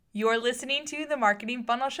You're listening to the Marketing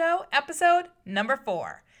Funnel Show, episode number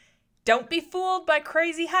 4. Don't be fooled by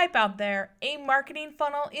crazy hype out there. A marketing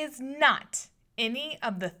funnel is not any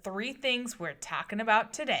of the 3 things we're talking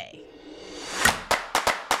about today.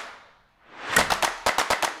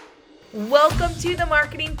 Welcome to the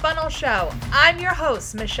Marketing Funnel Show. I'm your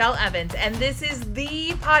host, Michelle Evans, and this is the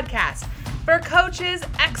podcast for coaches,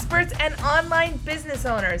 experts, and online business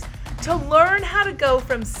owners to learn how to go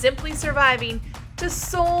from simply surviving to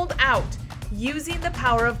sold out using the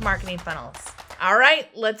power of marketing funnels. All right,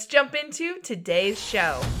 let's jump into today's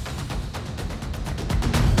show.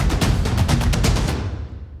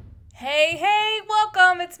 Hey,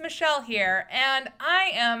 welcome. It's Michelle here, and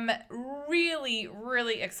I am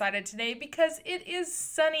really excited today because it is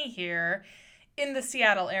sunny here in the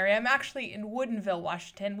Seattle area. I'm actually in Woodinville,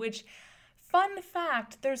 Washington, which, fun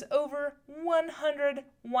fact, there's over 100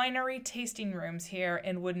 winery tasting rooms here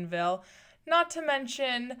in Woodinville, not to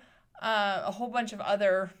mention a whole bunch of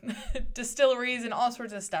other distilleries and all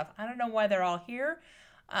sorts of stuff. I don't know why they're all here,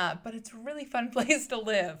 but it's a really fun place to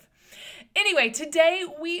live. Anyway, today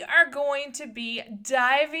we are going to be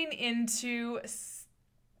diving into,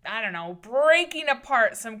 breaking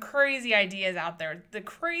apart some crazy ideas out there, the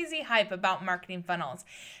crazy hype about marketing funnels.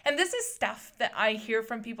 And this is stuff that I hear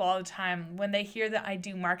from people all the time. When they hear that I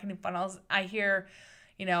do marketing funnels, I hear,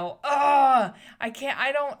 I'm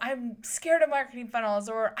scared of marketing funnels,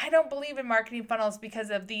 or I don't believe in marketing funnels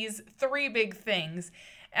because of these 3 big things.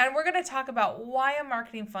 And we're going to talk about why a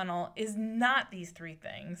marketing funnel is not these 3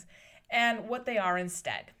 things and what they are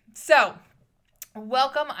instead. So,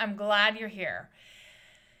 welcome. I'm glad you're here.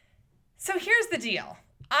 So here's the deal.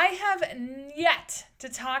 I have yet to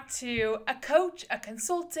talk to a coach, a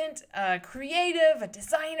consultant, a creative, a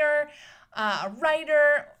designer, a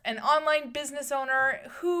writer, an online business owner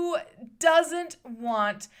who doesn't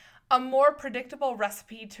want a more predictable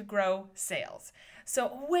recipe to grow sales. So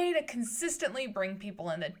a way to consistently bring people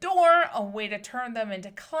in the door, a way to turn them into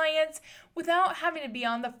clients without having to be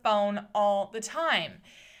on the phone all the time.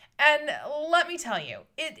 And let me tell you,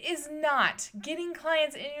 it is not, getting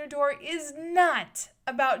clients in your door is not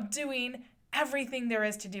about doing everything there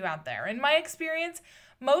is to do out there. In my experience,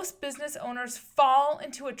 most business owners fall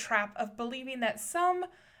into a trap of believing that some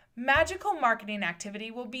magical marketing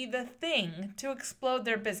activity will be the thing to explode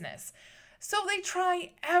their business. So they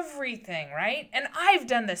try everything, right? And I've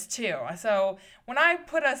done this too. So when I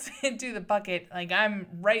put us into the bucket, I'm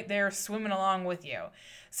right there swimming along with you.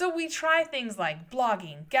 So we try things like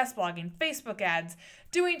blogging, guest blogging, Facebook ads,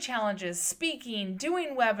 doing challenges, speaking,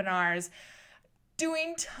 doing webinars,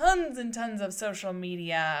 doing tons and tons of social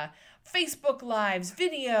media, Facebook lives,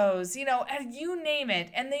 videos, and you name it.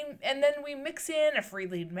 And then we mix in a free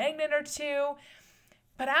lead magnet or 2.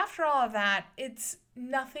 But after all of that, it's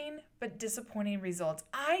nothing but disappointing results.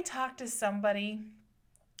 I talked to somebody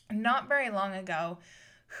not very long ago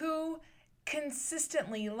who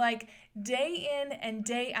consistently, day in and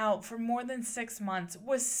day out for more than 6 months,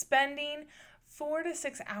 was spending 4 to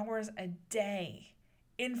 6 hours a day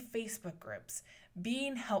in Facebook groups,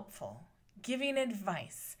 being helpful, giving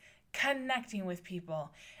advice, connecting with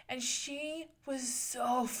people. And she was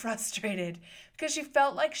so frustrated because she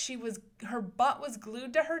felt like her butt was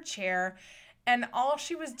glued to her chair, and all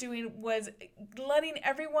she was doing was letting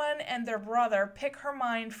everyone and their brother pick her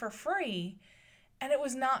mind for free, and it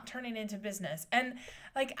was not turning into business. And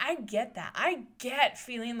I get that. I get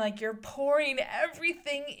feeling like you're pouring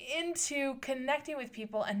everything into connecting with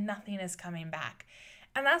people and nothing is coming back.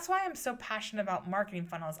 And that's why I'm so passionate about marketing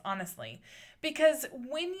funnels, honestly. Because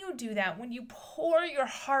when you do that, when you pour your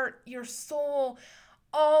heart, your soul,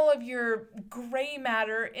 all of your gray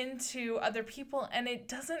matter into other people, and it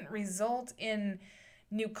doesn't result in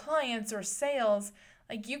new clients or sales,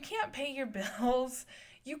 you can't pay your bills,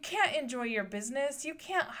 you can't enjoy your business, you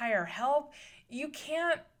can't hire help, you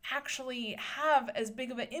can't actually have as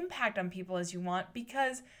big of an impact on people as you want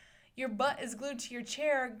because your butt is glued to your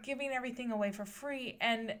chair, giving everything away for free,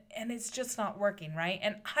 and it's just not working, right?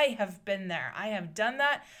 And I have been there. I have done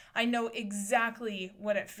that. I know exactly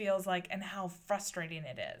what it feels like and how frustrating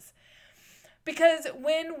it is. Because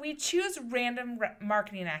when we choose random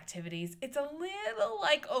marketing activities, it's a little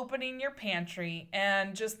like opening your pantry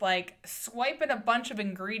and just swiping a bunch of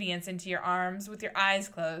ingredients into your arms with your eyes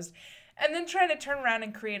closed, and then trying to turn around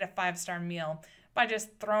and create a 5-star meal by just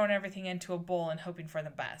throwing everything into a bowl and hoping for the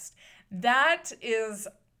best. That is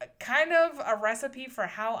kind of a recipe for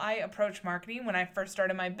how I approach marketing when I first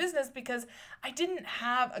started my business, because I didn't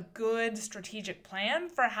have a good strategic plan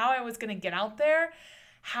for how I was going to get out there,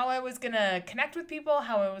 how I was going to connect with people,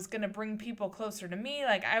 how I was going to bring people closer to me.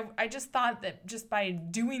 Like I just thought that just by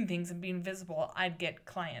doing things and being visible, I'd get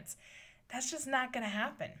clients. That's just not going to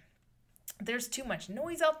happen. There's too much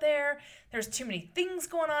noise out there. There's too many things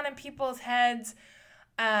going on in people's heads.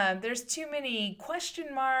 There's too many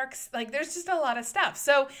question marks. Like there's just a lot of stuff.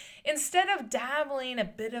 So instead of dabbling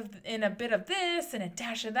in a bit of this and a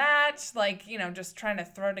dash of that, like, just trying to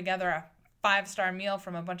throw together a 5-star meal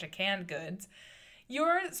from a bunch of canned goods,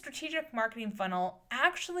 your strategic marketing funnel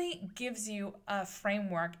actually gives you a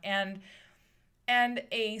framework and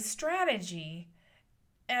a strategy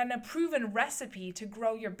and a proven recipe to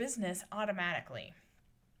grow your business automatically.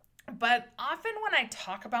 But often when I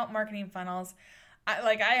talk about marketing funnels,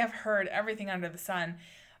 I have heard everything under the sun,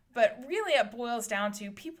 but really it boils down to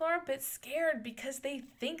people are a bit scared because they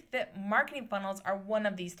think that marketing funnels are one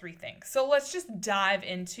of these 3 things. So let's just dive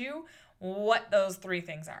into what those 3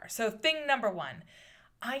 things are. So thing number 1,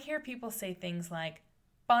 I hear people say things like,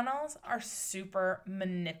 funnels are super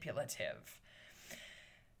manipulative.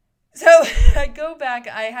 So I go back,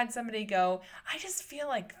 I had somebody go, I just feel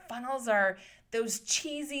like funnels are those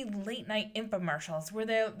cheesy late night infomercials where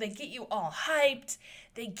they get you all hyped.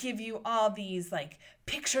 They give you all these like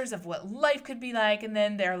pictures of what life could be like. And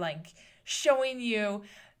then they're like showing you,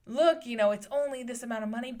 look, it's only this amount of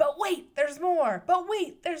money, but wait, there's more. But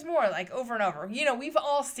wait, there's more, like over and over. We've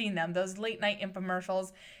all seen them, those late night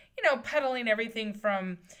infomercials, peddling everything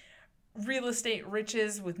from real estate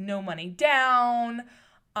riches with no money down.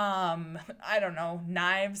 I don't know,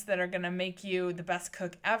 knives that are going to make you the best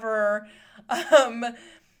cook ever.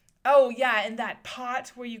 Oh yeah, and that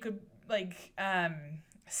pot where you could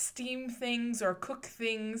steam things or cook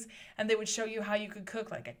things, and they would show you how you could cook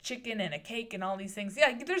like a chicken and a cake and all these things.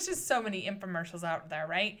 Yeah, there's just so many infomercials out there,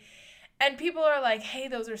 right? And people are like, hey,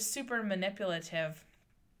 those are super manipulative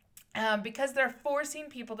because they're forcing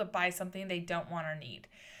people to buy something they don't want or need.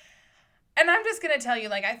 And I'm just going to tell you,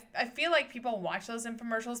 I feel like people watch those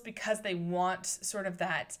infomercials because they want sort of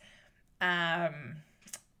that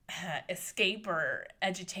escape or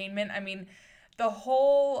edutainment. I mean, the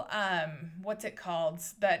whole, what's it called?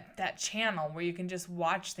 That channel where you can just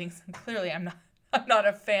watch things. And clearly, I'm not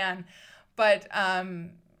a fan, but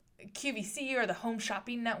QVC or the Home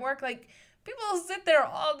Shopping Network, people sit there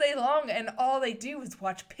all day long and all they do is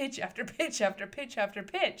watch pitch after pitch after pitch after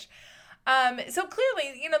pitch. So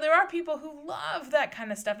clearly, there are people who love that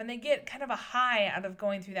kind of stuff and they get kind of a high out of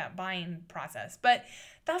going through that buying process. But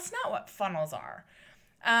that's not what funnels are,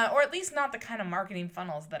 or at least not the kind of marketing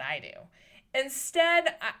funnels that I do.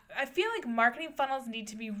 Instead, I feel like marketing funnels need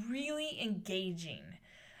to be really engaging.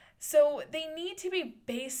 So they need to be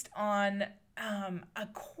based on a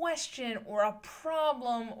question or a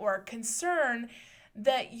problem or a concern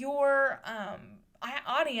that your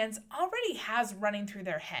audience already has running through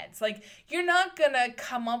their heads. You're not gonna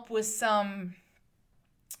come up with some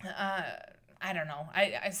I don't know,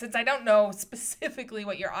 since I don't know specifically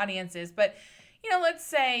what your audience is, but let's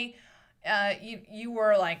say you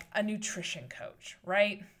were like a nutrition coach,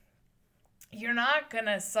 right? You're not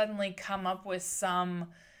gonna suddenly come up with some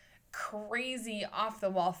crazy off the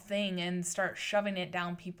wall thing and start shoving it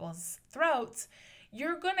down people's throats.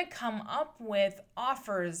 You're going to come up with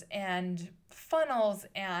offers and funnels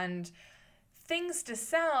and things to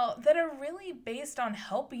sell that are really based on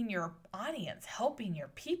helping your audience, helping your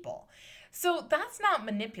people. So that's not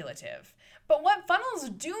manipulative. But what funnels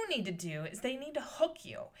do need to do is they need to hook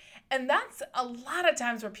you. And that's a lot of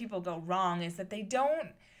times where people go wrong, is that they're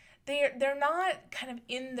not kind of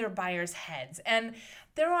in their buyers' heads. And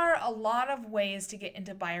there are a lot of ways to get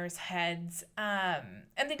into buyers' heads,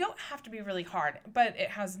 and they don't have to be really hard, but it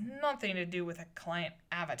has nothing to do with a client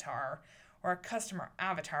avatar or a customer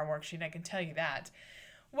avatar worksheet, I can tell you that.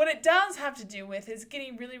 What it does have to do with is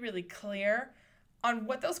getting really, really clear on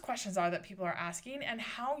what those questions are that people are asking and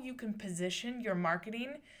how you can position your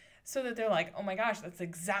marketing so that they're like, oh my gosh, that's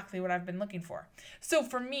exactly what I've been looking for. So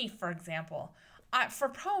for me, for example, for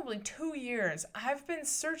probably 2 years, I've been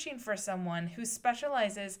searching for someone who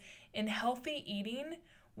specializes in healthy eating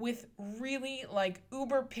with really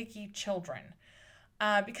uber picky children.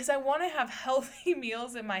 Because I want to have healthy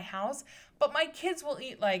meals in my house, but my kids will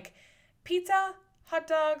eat pizza, hot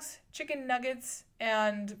dogs, chicken nuggets,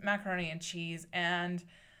 and macaroni and cheese, and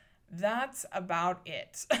that's about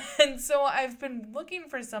it. And so I've been looking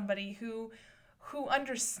for somebody who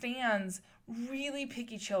understands really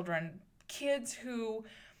picky children, kids who,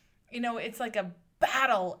 it's like a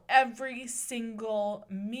battle every single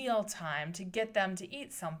meal time to get them to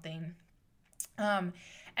eat something.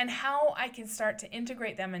 and how I can start to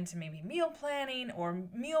integrate them into maybe meal planning or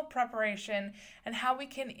meal preparation, and how we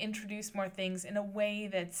can introduce more things in a way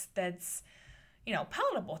that's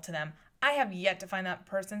palatable to them. I have yet to find that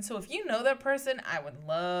person, so if you know that person, I would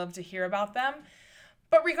love to hear about them.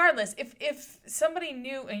 But regardless, if somebody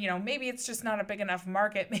new, and maybe it's just not a big enough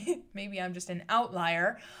market, maybe I'm just an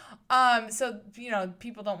outlier, so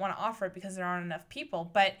people don't want to offer it because there aren't enough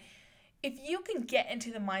people. But if you can get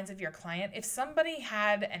into the minds of your client, if somebody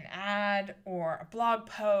had an ad or a blog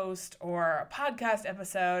post or a podcast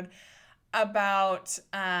episode about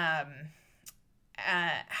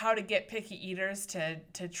how to get picky eaters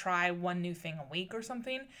to try one new thing a week or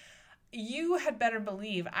something, you had better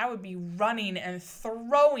believe I would be running and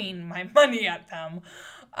throwing my money at them,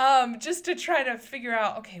 just to try to figure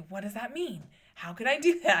out, okay, what does that mean? How could I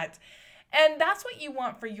do that? And that's what you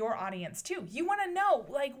want for your audience too. You want to know,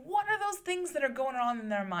 what are those things that are going on in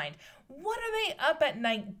their mind? What are they up at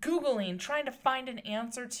night Googling, trying to find an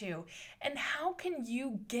answer to? And how can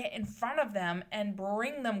you get in front of them and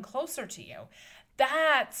bring them closer to you?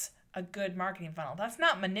 That's a good marketing funnel. That's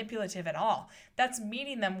not manipulative at all. That's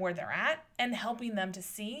meeting them where they're at and helping them to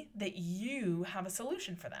see that you have a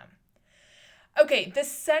solution for them. Okay, the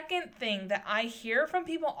second thing that I hear from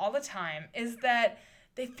people all the time is that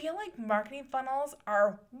they feel like marketing funnels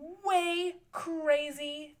are way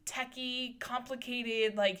crazy, techie,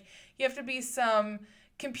 complicated. Like you have to be some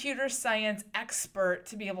computer science expert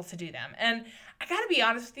to be able to do them. And I gotta be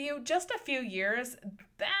honest with you, just a few years,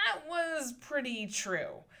 that was pretty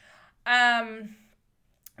true.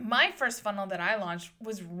 My first funnel that I launched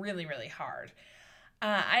was really, really hard.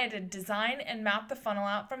 I had to design and map the funnel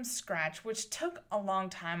out from scratch, which took a long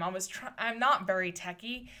time. I'm not very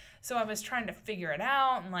techie, so I was trying to figure it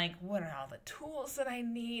out and what are all the tools that I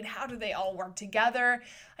need? How do they all work together?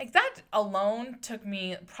 That alone took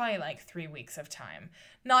me probably 3 weeks of time.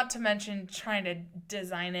 Not to mention trying to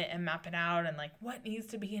design it and map it out and what needs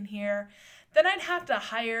to be in here. Then I'd have to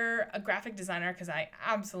hire a graphic designer because I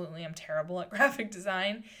absolutely am terrible at graphic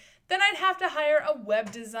design. Then I'd have to hire a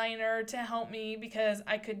web designer to help me because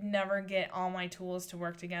I could never get all my tools to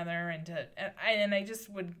work together, and I just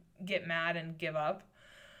would get mad and give up.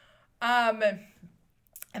 And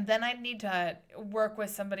then I'd need to work with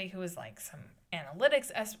somebody who was some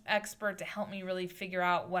analytics expert to help me really figure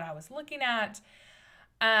out what I was looking at.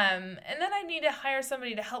 And then I'd need to hire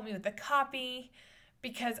somebody to help me with the copy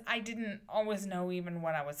because I didn't always know even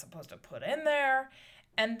what I was supposed to put in there.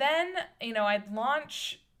 And then, I'd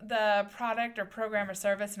launch the product or program or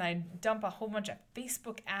service and I'd dump a whole bunch of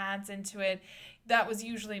Facebook ads into it. That was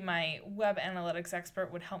usually my web analytics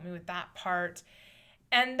expert would help me with that part.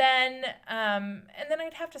 And then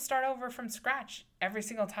I'd have to start over from scratch every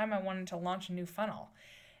single time I wanted to launch a new funnel.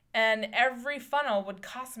 And every funnel would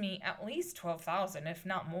cost me at least $12,000, if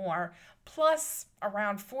not more, plus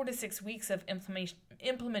around 4 to 6 weeks of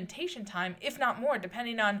implementation time, if not more,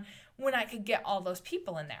 depending on when I could get all those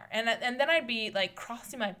people in there. And then I'd be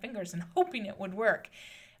crossing my fingers and hoping it would work,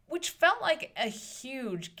 which felt like a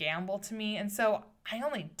huge gamble to me. And so I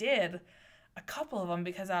only did a couple of them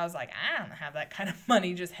because I was I don't have that kind of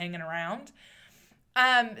money just hanging around.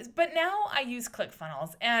 But now I use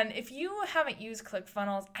ClickFunnels, and if you haven't used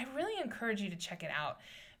ClickFunnels, I really encourage you to check it out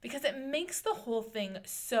because it makes the whole thing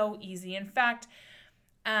so easy. In fact,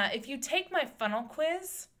 if you take my funnel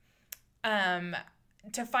quiz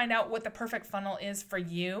to find out what the perfect funnel is for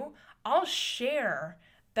you, I'll share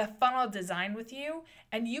the funnel design with you,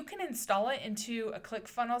 and you can install it into a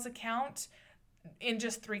ClickFunnels account in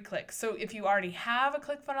just 3 clicks. So if you already have a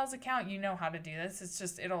ClickFunnels account, you know how to do this.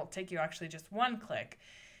 It'll take you actually just 1 click.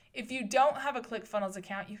 If you don't have a ClickFunnels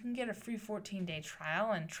account, you can get a free 14-day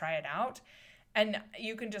trial and try it out. And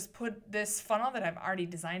you can just put this funnel that I've already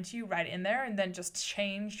designed to you right in there and then just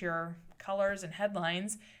change your colors and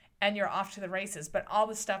headlines and you're off to the races. But all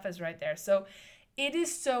the stuff is right there. So it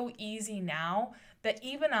is so easy now that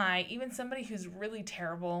even somebody who's really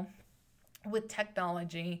terrible with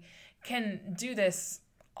technology can do this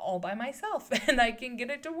all by myself and I can get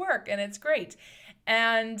it to work and it's great.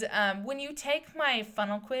 And when you take my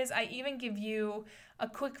funnel quiz, I even give you a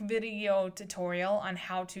quick video tutorial on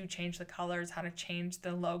how to change the colors, how to change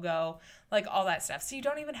the logo, all that stuff. So you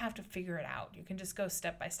don't even have to figure it out. You can just go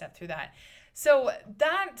step by step through that. So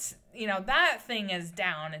that thing is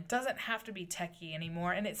down. It doesn't have to be techie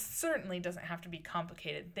anymore, and it certainly doesn't have to be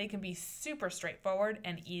complicated. They can be super straightforward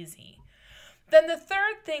and easy. Then the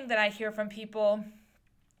third thing that I hear from people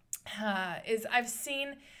is I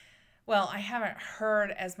haven't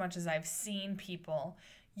heard as much as I've seen people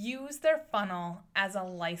use their funnel as a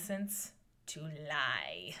license to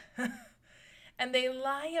lie. And they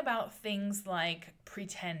lie about things like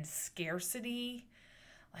pretend scarcity,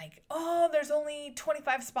 like, oh, there's only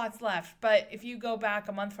 25 spots left. But if you go back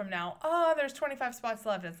a month from now, oh, there's 25 spots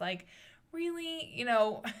left. It's like, really?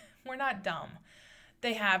 We're not dumb.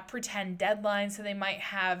 They have pretend deadlines. So they might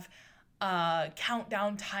have a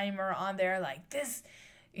countdown timer on there like this,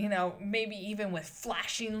 maybe even with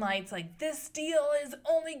flashing lights, like this deal is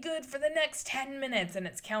only good for the next 10 minutes and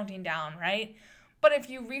it's counting down, right? But if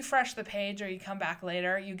you refresh the page or you come back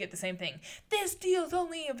later, you get the same thing. This deal is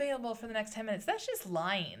only available for the next 10 minutes. That's just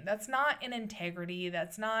lying. That's not an integrity.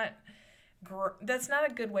 That's not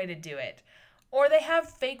a good way to do it. Or they have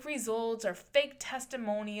fake results or fake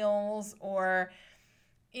testimonials or,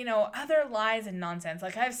 other lies and nonsense.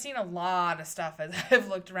 Like I've seen a lot of stuff as I've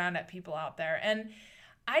looked around at people out there. And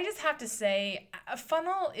I just have to say, a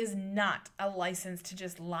funnel is not a license to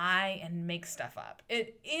just lie and make stuff up.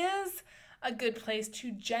 It is a good place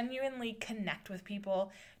to genuinely connect with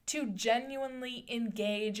people, to genuinely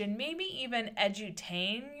engage and maybe even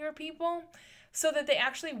edutain your people so that they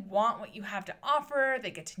actually want what you have to offer.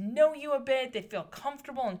 They get to know you a bit. They feel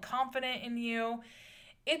comfortable and confident in you.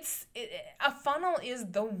 A funnel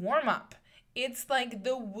is the warm-up. It's like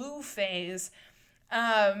the woo phase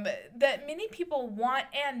that many people want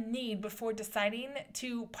and need before deciding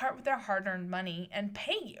to part with their hard-earned money and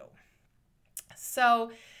pay you.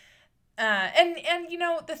 So,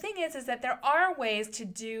 the thing is that there are ways to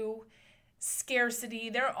do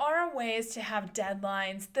scarcity. There are ways to have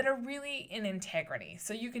deadlines that are really in integrity.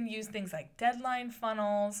 So you can use things like deadline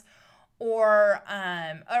funnels or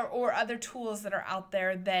other tools that are out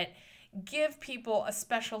there that give people a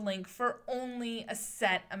special link for only a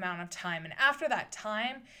set amount of time. And after that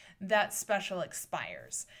time, that special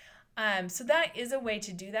expires. So that is a way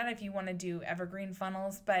to do that if you want to do evergreen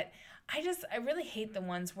funnels. But I really hate the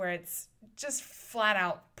ones where it's just flat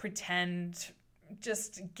out pretend,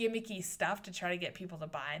 just gimmicky stuff to try to get people to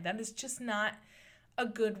buy. That is just not a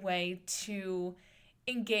good way to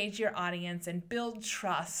engage your audience and build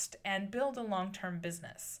trust and build a long-term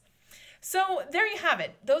business. So there you have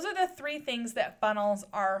it. Those are the 3 things that funnels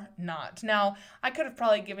are not. Now, I could have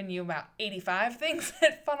probably given you about 85 things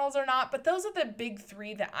that funnels are not, but those are the big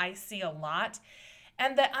 3 that I see a lot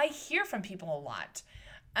and that I hear from people a lot.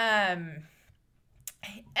 And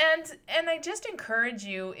I just encourage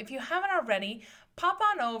you, if you haven't already, pop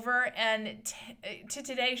on over and to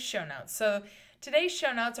today's show notes. So today's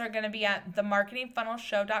show notes are going to be at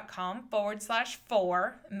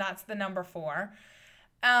themarketingfunnelshow.com/4, and that's the number 4.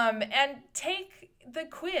 And take the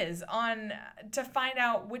quiz to find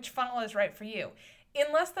out which funnel is right for you. In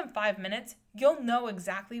less than 5 minutes, you'll know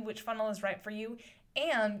exactly which funnel is right for you,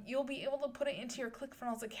 and you'll be able to put it into your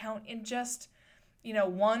ClickFunnels account in just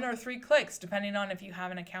 1 or 3 clicks, depending on if you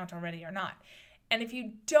have an account already or not. And if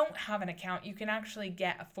you don't have an account, you can actually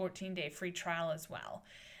get a 14-day free trial as well.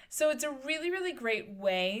 So it's a really, really great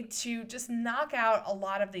way to just knock out a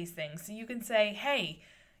lot of these things. So you can say, hey,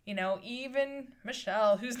 even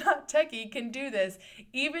Michelle, who's not techie, can do this.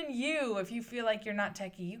 Even you, if you feel like you're not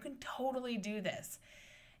techie, you can totally do this.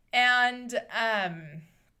 And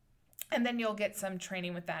then you'll get some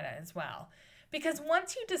training with that as well. Because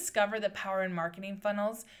once you discover the power in marketing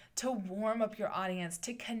funnels to warm up your audience,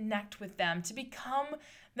 to connect with them, to become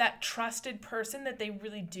that trusted person that they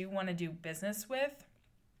really do want to do business with,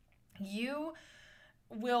 you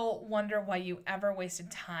will wonder why you ever wasted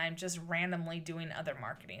time just randomly doing other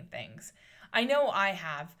marketing things. I know I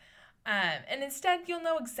have. And instead, you'll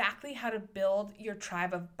know exactly how to build your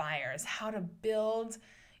tribe of buyers, how to build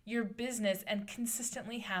your business and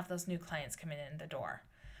consistently have those new clients coming in the door.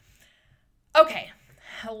 Okay,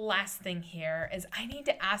 last thing here is I need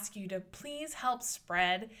to ask you to please help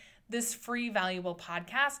spread this free, valuable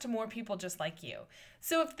podcast to more people just like you.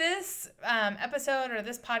 So if this episode or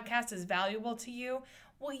this podcast is valuable to you,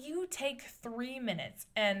 will you take 3 minutes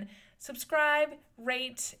and subscribe,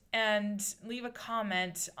 rate, and leave a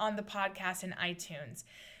comment on the podcast in iTunes?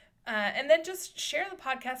 And then just share the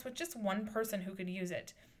podcast with just one person who could use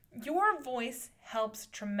it. Your voice helps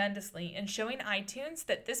tremendously in showing iTunes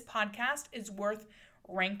that this podcast is worth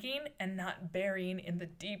ranking and not burying in the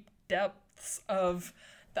deep depths of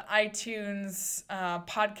the iTunes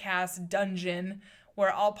podcast dungeon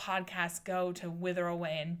where all podcasts go to wither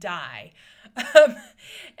away and die.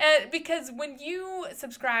 And because when you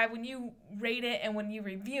subscribe, when you rate it, and when you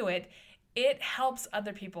review it, it helps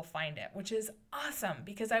other people find it, which is awesome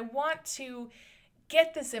because I want to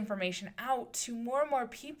get this information out to more and more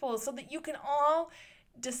people so that you can all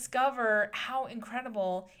discover how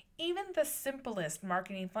incredible even the simplest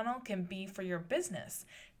marketing funnel can be for your business,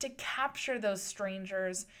 to capture those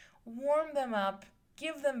strangers, warm them up,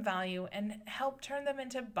 give them value, and help turn them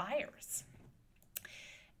into buyers.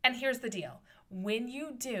 And here's the deal. When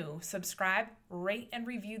you do subscribe, rate, and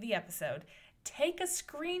review the episode, take a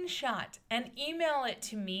screenshot and email it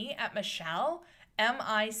to me at Michelle, Michelle,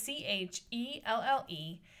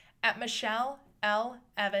 at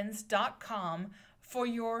michellelevans.com for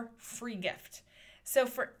your free gift. So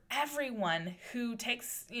for everyone who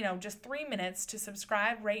takes, just 3 minutes to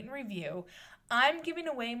subscribe, rate, and review, I'm giving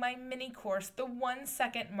away my mini course, The 1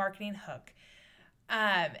 Second Marketing Hook.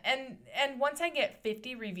 And once I get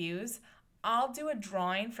 50 reviews, I'll do a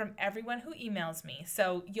drawing from everyone who emails me.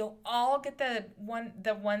 So you'll all get the one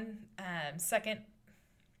second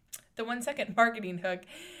marketing hook,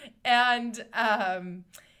 and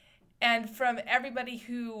from everybody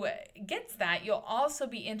who gets that, you'll also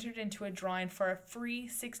be entered into a drawing for a free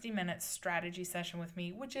 60-minute strategy session with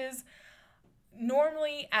me, which is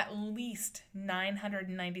normally at least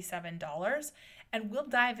 $997. And we'll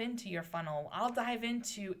dive into your funnel. I'll dive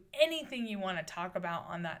into anything you want to talk about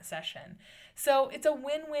on that session. So it's a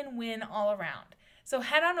win-win-win all around. So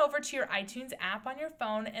head on over to your iTunes app on your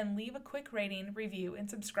phone and leave a quick rating, review, and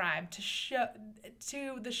subscribe to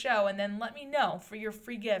the show, and then let me know for your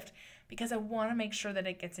free gift, because I want to make sure that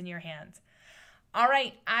it gets in your hands. All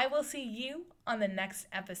right, I will see you on the next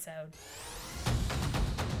episode.